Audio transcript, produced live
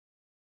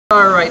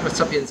Alright, what's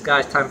up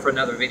guys? Time for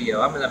another video.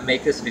 I'm going to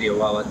make this video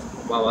while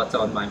it's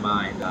on my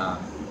mind. I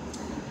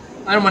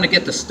don't want to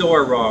get the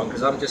store wrong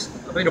because I'm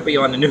going to be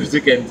on the news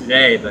again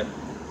today, but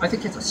I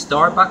think it's a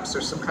Starbucks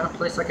or some kind of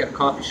place like a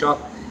coffee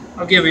shop.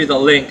 I'll give you the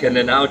link and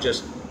then I'll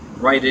just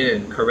write it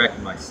and correct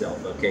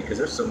myself, okay? Because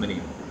there's so many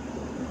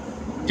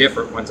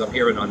different ones I'm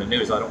hearing on the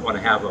news. I don't want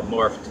to have a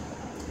morphed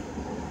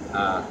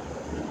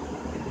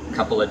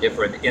couple of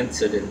different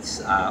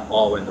incidents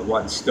all into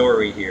one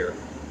story here,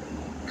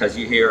 because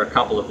you hear a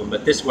couple of them,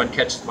 but this one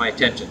catches my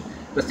attention.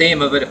 The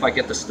theme of it, if I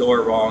get the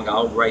store wrong,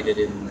 I'll write it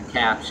in the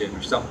caption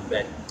or something.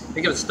 But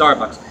think of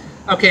Starbucks.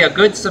 Okay, a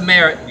good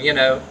Samaritan, you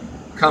know,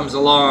 comes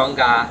along,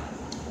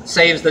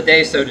 saves the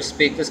day, so to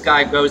speak. This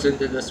guy goes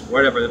into this,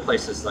 whatever the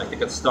place is, like,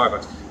 think of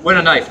Starbucks, with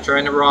a knife,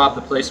 trying to rob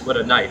the place with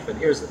a knife. And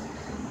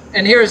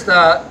here's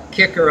the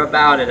kicker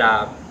about it.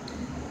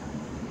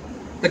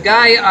 The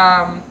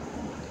guy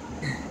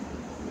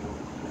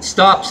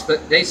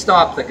they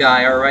stop the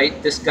guy, all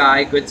right? This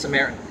guy, Good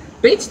Samaritan,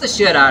 beats the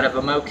shit out of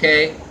him,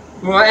 okay?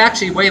 Well,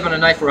 actually waving a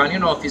knife around, you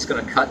know, if he's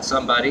going to cut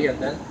somebody and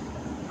then,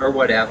 or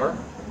whatever.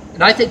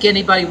 And I think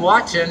anybody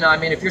watching, I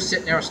mean, if you're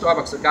sitting there at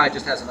Starbucks, the guy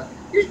just has a knife.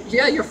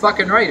 Yeah, you're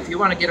fucking right. If you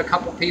want to get a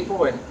couple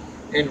people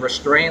and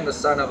restrain the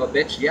son of a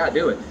bitch, yeah,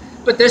 do it.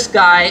 But this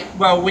guy,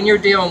 well, when you're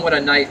dealing with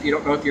a knife, you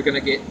don't know if you're going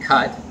to get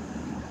cut.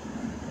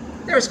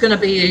 He's going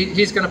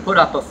to put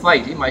up a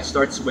fight. He might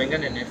start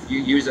swinging, and if you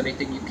use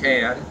anything you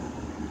can.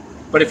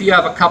 But if you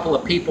have a couple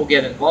of people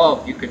get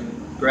involved, you can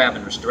grab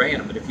and restrain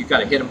them. But if you've got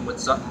to hit them with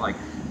something like,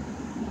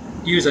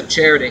 use a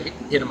chair to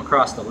hit them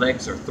across the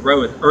legs or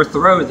throw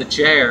the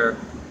chair,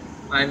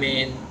 I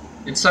mean,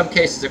 in some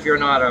cases, if you're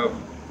not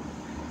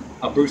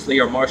a Bruce Lee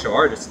or martial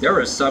artist, there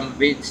were some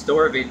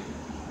videos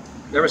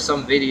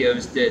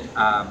that,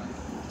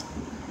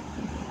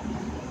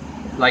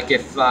 like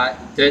if that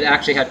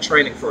actually had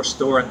training for a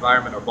store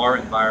environment or bar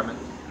environment.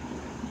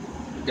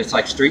 It's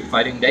like street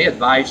fighting. They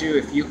advise you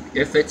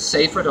if it's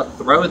safer to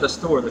throw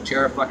the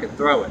chair, fucking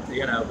throw it,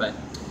 you know. But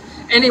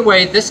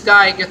anyway, this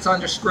guy gets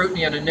under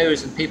scrutiny on the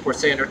news, and people are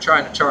saying they're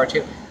trying to charge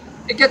him.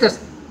 And get this,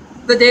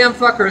 the damn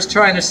fucker is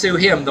trying to sue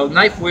him. The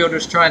knife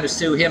wielder's trying to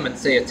sue him and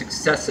say it's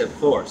excessive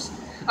force.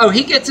 Oh,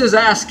 he gets his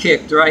ass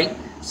kicked, right?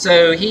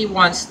 So he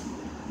wants.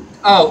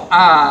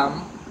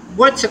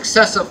 What's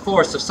excessive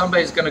force? If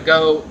somebody's going to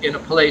go in a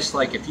place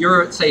like, if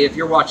you're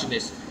watching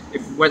this,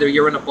 whether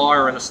you're in a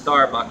bar or in a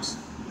Starbucks,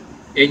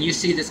 and you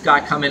see this guy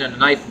come in a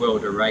knife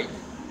wielder, right?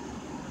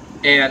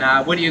 And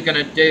what are you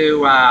going to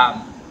do?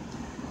 A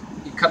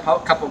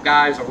couple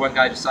guys or one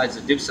guy decides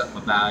to do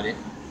something about it,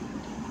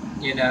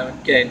 you know,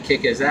 and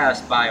kick his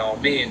ass by all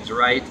means,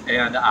 right?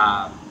 And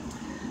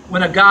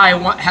when a guy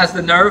has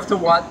the nerve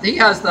he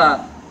has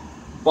the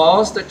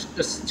balls to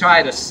just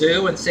try to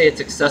sue and say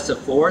it's excessive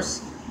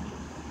force.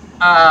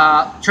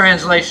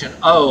 Translation,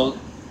 oh,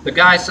 the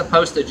guy's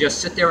supposed to just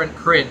sit there and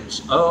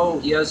cringe. Oh,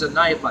 he has a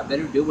knife, I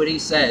better do what he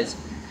says.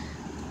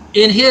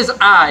 In his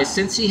eyes,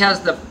 since he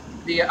has the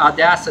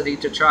audacity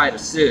to try to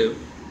sue,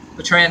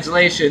 the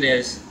translation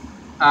is,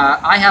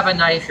 I have a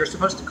knife, you're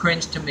supposed to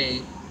cringe to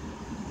me.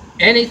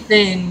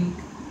 Anything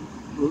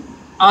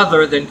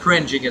other than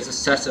cringing is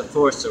excessive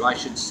force, so I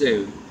should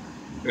sue.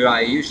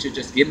 Right, you should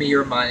just give me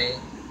your money,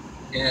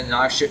 and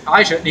I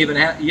shouldn't even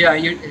have, yeah,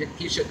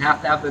 he shouldn't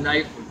have to have the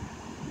knife.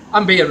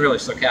 I'm being really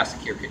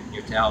sarcastic here, can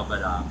you tell, but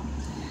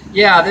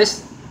yeah,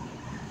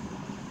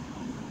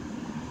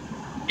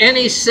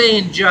 any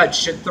sane judge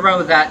should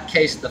throw that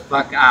case the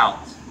fuck out.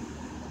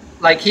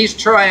 Like, he's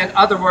trying, in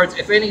other words,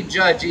 if any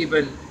judge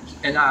even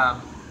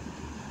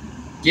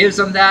gives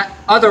him that,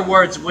 other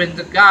words, when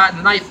the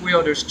knife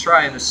wielder's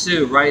trying to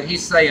sue, right,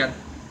 he's saying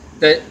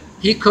that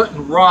he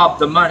couldn't rob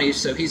the money,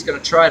 so he's going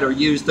to try to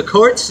use the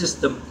court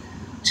system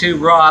to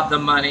rob the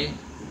money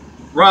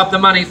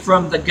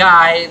from the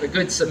guy, the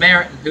Good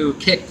Samaritan, who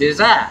kicked his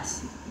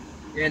ass,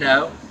 you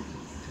know.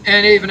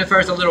 And even if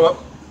there's a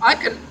little,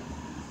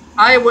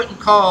 I wouldn't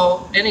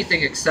call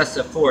anything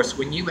excessive force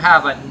when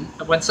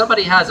when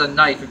somebody has a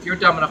knife. If you're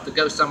dumb enough to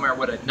go somewhere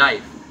with a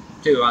knife,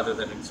 too,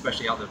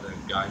 especially other than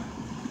a gun.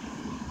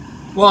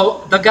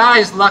 Well, the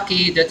guy's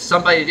lucky that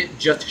somebody didn't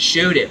just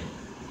shoot him.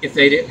 If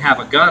they didn't have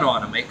a gun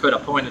on him, they could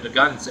have pointed a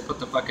gun and said, "Put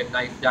the fucking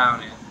knife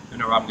down,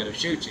 or I'm going to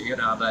shoot you," you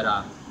know.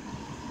 But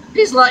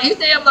he's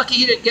damn lucky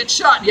he didn't get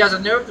shot. He has a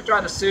nerve to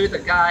try to sue the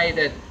guy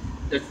that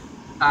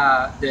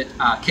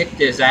kicked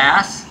his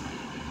ass.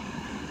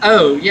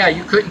 Oh, yeah,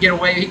 he couldn't get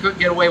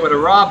away with a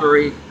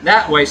robbery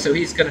that way, so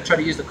he's going to try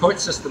to use the court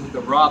system to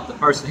rob the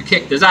person who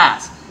kicked his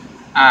ass.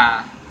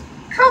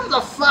 Come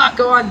the fuck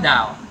on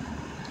now.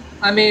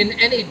 I mean,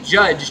 any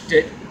judge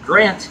that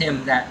grants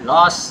him that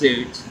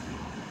lawsuit,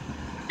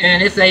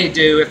 and if they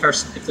do, if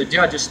the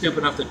judge is stupid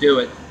enough to do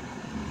it,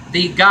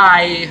 the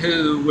guy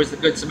who was the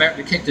Good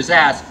Samaritan who kicked his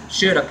ass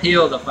should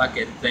appeal the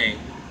fucking thing.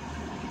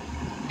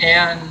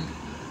 And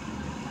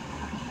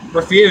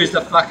refuse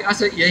the fuck. I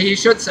said, yeah, he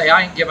should say,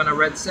 I ain't giving a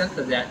red cent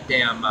to that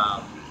damn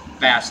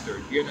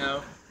bastard, you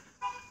know.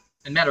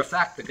 And matter of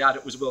fact, the guy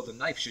that was wielding a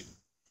knife should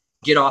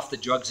get off the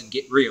drugs and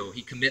get real.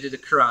 He committed a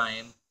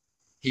crime.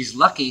 He's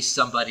lucky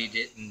somebody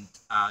didn't,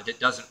 that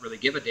doesn't really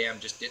give a damn,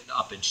 just didn't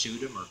up and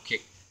shoot him or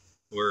kick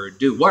or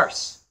do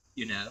worse,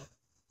 you know.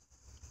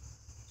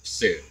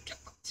 Suing,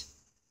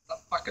 the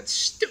fucking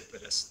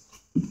stupidest